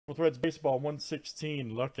Threads Baseball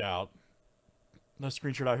 116, look out. Let's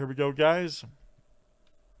screenshot out. Here we go, guys.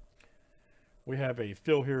 We have a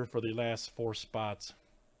fill here for the last 4 spots.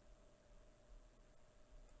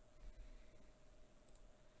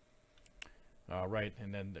 All right,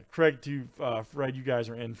 and then Craig to Fred, you guys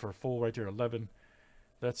are in for full right there, 11.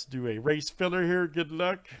 Let's do a race filler here. Good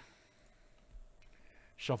luck.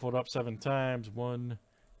 Shuffle it up 7 times. 1,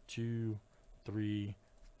 2, 3,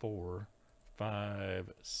 4,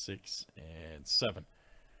 5, 6, and 7.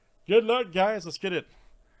 Good luck, guys. Let's get it.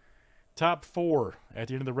 Top 4 at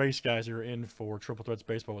the end of the race, guys. You're in for Triple Threads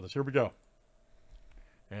Baseball with us. Here we go.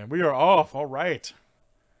 And we are off. All right.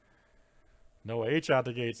 No H out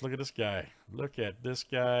the gates. Look at this guy. Look at this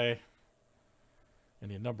guy.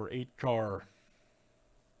 And the number 8 car.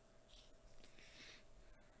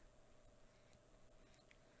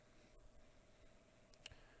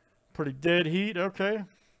 Pretty dead heat. Okay.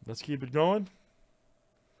 Let's keep it going.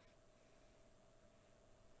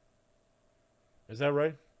 Is that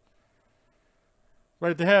right?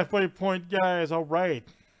 Right at the halfway point, guys. All right.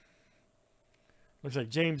 Looks like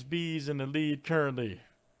James B's in the lead currently.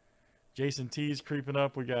 Jason T's creeping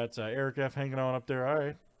up. We got Eric F hanging on up there. All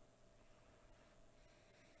right.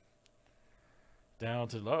 Down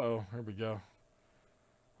to low. Here we go.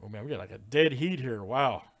 Oh, man. We got like a dead heat here.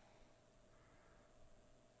 Wow.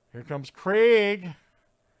 Here comes Craig.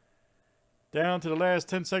 Down to the last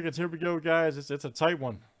 10 seconds. Here we go, guys. It's a tight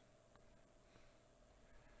one.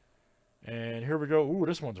 And here we go. Ooh,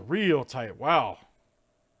 this one's real tight. Wow.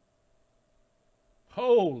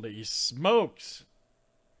 Holy smokes.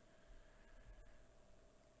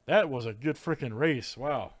 That was a good freaking race.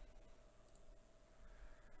 Wow.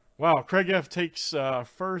 Wow. Craig F takes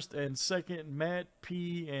first and second. Matt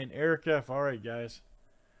P and Eric F. All right, guys.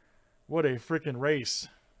 What a freaking race.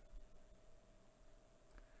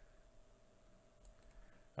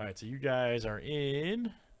 All right, so you guys are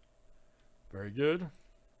in. Very good.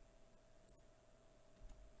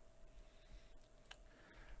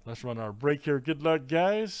 Let's run our break here. Good luck,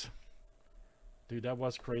 guys. Dude, that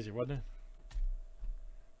was crazy, wasn't it?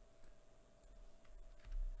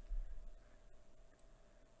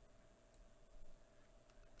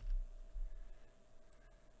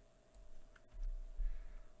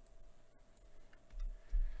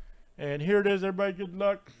 And here it is, everybody. Good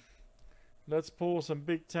luck. Let's pull some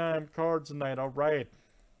big time cards tonight. All right.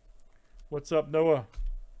 What's up, Noah?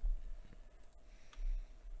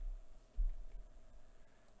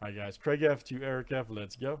 All right, guys. Craig F to Eric F.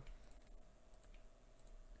 Let's go.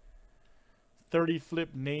 30 flip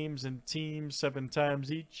names and teams 7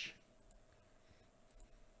 times each.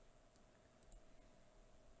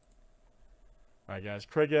 All right, guys.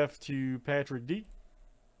 Craig F to Patrick D.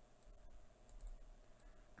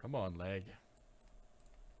 Come on, lag.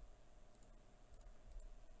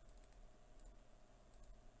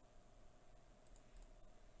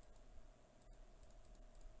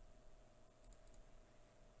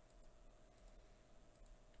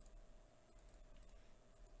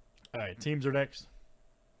 All right, teams are next.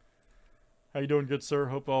 How you doing, good sir?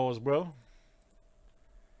 Hope all is well.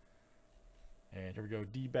 And here we go,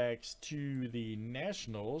 D-backs to the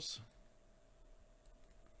Nationals.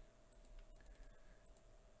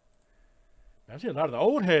 I see a lot of the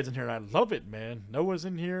old heads in here, and I love it, man. Noah's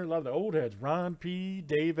in here, a lot of the old heads. Ron P,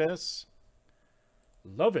 Dave S.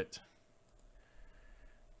 Love it.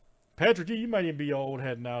 Patrick D, you might even be an old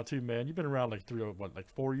head now too, man. You've been around like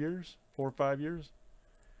 4 years? 4 or 5 years?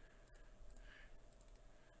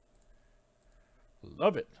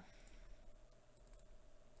 Love it.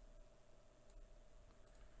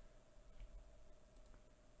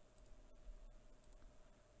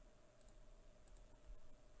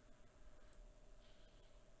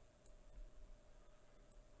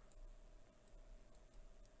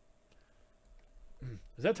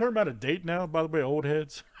 Is that term out of date now, by the way, old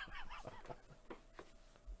heads?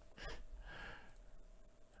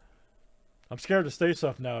 I'm scared to say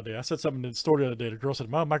stuff nowadays. I said something in the store the other day. The girl said,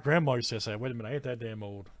 Mom, my grandma used to say, wait a minute, I ain't that damn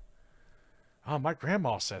old. Oh, my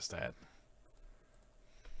grandma says that.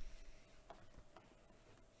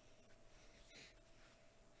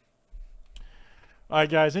 All right,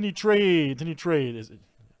 guys, any trades? Any trade? Is it?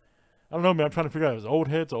 I don't know, man. I'm trying to figure out, is old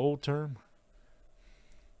heads an old term?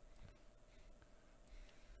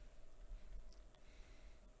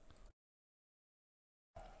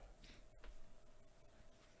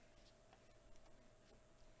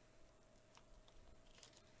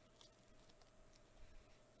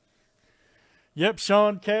 Yep,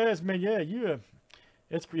 Sean Kaz, man. Yeah,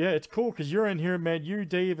 it's cool because you're in here, man. You,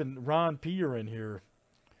 Dave, and Ron P are in here.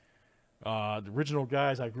 The original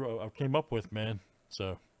guys I came up with, man.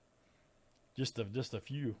 So Just a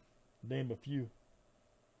few. Name a few.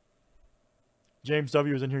 James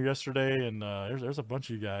W was in here yesterday, and there's a bunch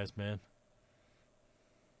of you guys, man.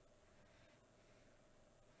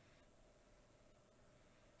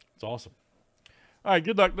 It's awesome. All right,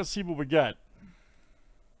 good luck. Let's see what we got.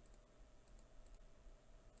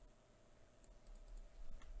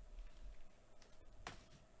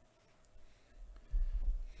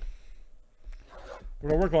 We're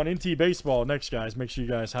going to work on NT Baseball next, guys. Make sure you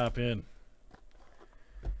guys hop in.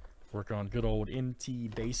 Work on good old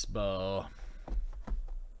NT Baseball.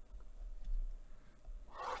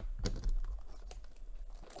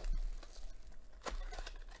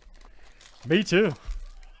 Me too.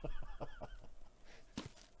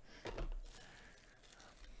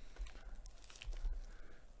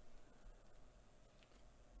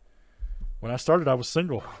 When I started, I was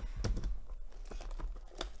single.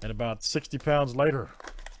 And about 60 pounds later.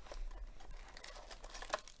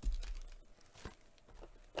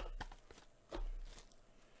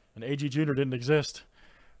 And AG Jr. didn't exist.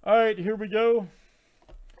 All right, here we go.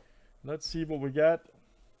 Let's see what we got.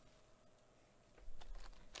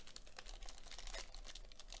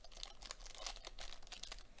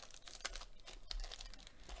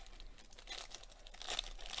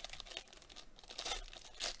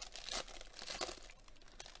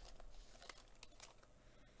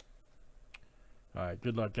 All right,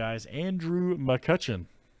 good luck, guys. Andrew McCutcheon.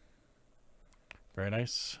 Very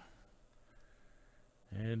nice.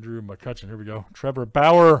 Andrew McCutcheon. Here we go. Trevor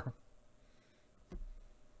Bauer.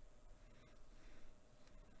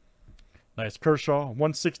 Nice. Kershaw.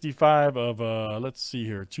 165 of, let's see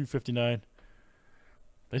here, 259.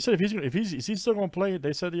 They said is he still going to play?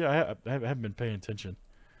 They said, yeah, I haven't been paying attention.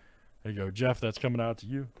 There you go. Jeff, that's coming out to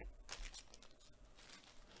you.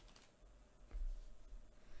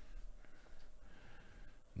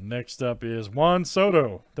 Next up is Juan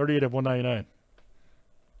Soto, 38 of 199.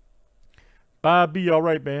 Bob B, all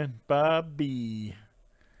right, man. Bob B.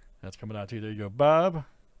 That's coming out to you. There you go, Bob.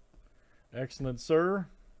 Excellent, sir.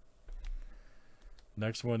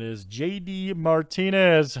 Next one is JD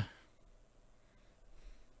Martinez. Is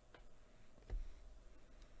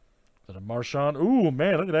that a Marshawn? Ooh,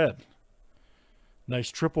 man, look at that. Nice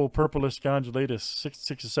triple purplish gondolatus,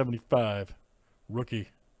 66 of 75. Rookie.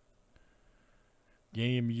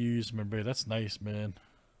 Game used memorabilia. That's nice, man.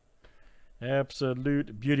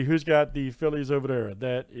 Absolute beauty. Who's got the Phillies over there?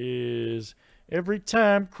 That is every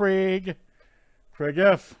time Craig. Craig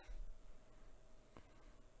F.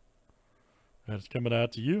 That's coming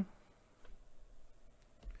out to you.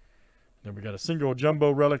 Then we got a single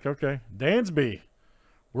jumbo relic. Okay. Dansby.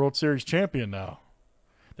 World Series champion now.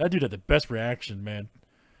 That dude had the best reaction, man.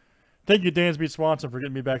 Thank you, Dansby Swanson, for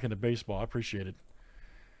getting me back into baseball. I appreciate it.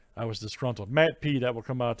 I was disgruntled. Matt P, that will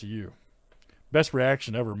come out to you. Best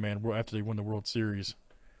reaction ever, man, after they won the World Series.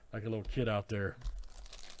 Like a little kid out there.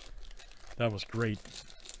 That was great.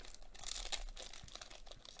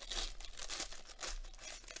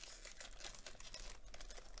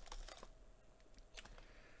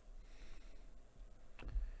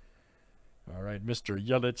 All right, Mr.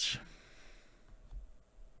 Yelich.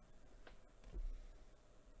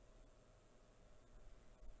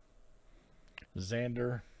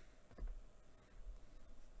 Xander.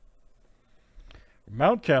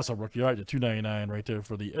 Mountcastle rookie. All right, the 299 right there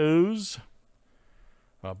for the O's.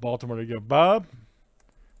 Baltimore, there you go. Bob.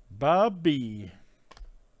 Bob B.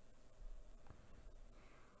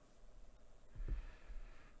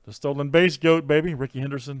 The stolen base goat, baby. Ricky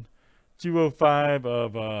Henderson. 205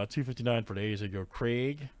 of 259 for the A's. There you go.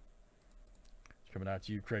 Craig. Coming out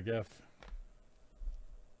to you, Craig F.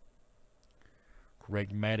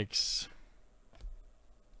 Greg Maddux.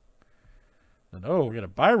 And oh, we got a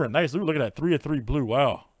Byron. Nice. Ooh, look at that. 3 of 3 blue.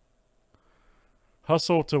 Wow.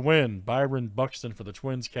 Hustle to win. Byron Buxton for the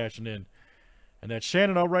Twins cashing in. And that's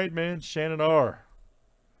Shannon, all right, man. Shannon R.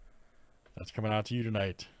 That's coming out to you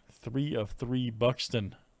tonight. 3 of 3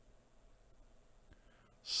 Buxton.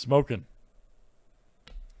 Smoking.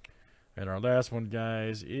 And our last one,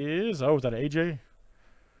 guys, is... Oh, is that AJ?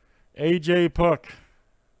 AJ Puck.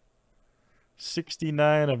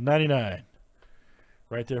 69 of 99.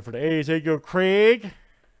 Right there for the A's. There you go, Craig.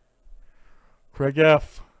 Craig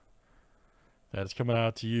F. That's coming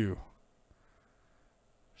out to you.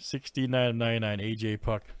 69 of 99, AJ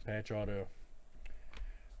Puck. Patch auto.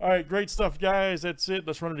 All right, great stuff, guys. That's it.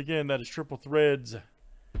 Let's run it again. That is Triple Threads.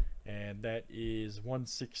 And that is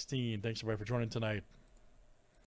 116. Thanks, everybody, for joining tonight.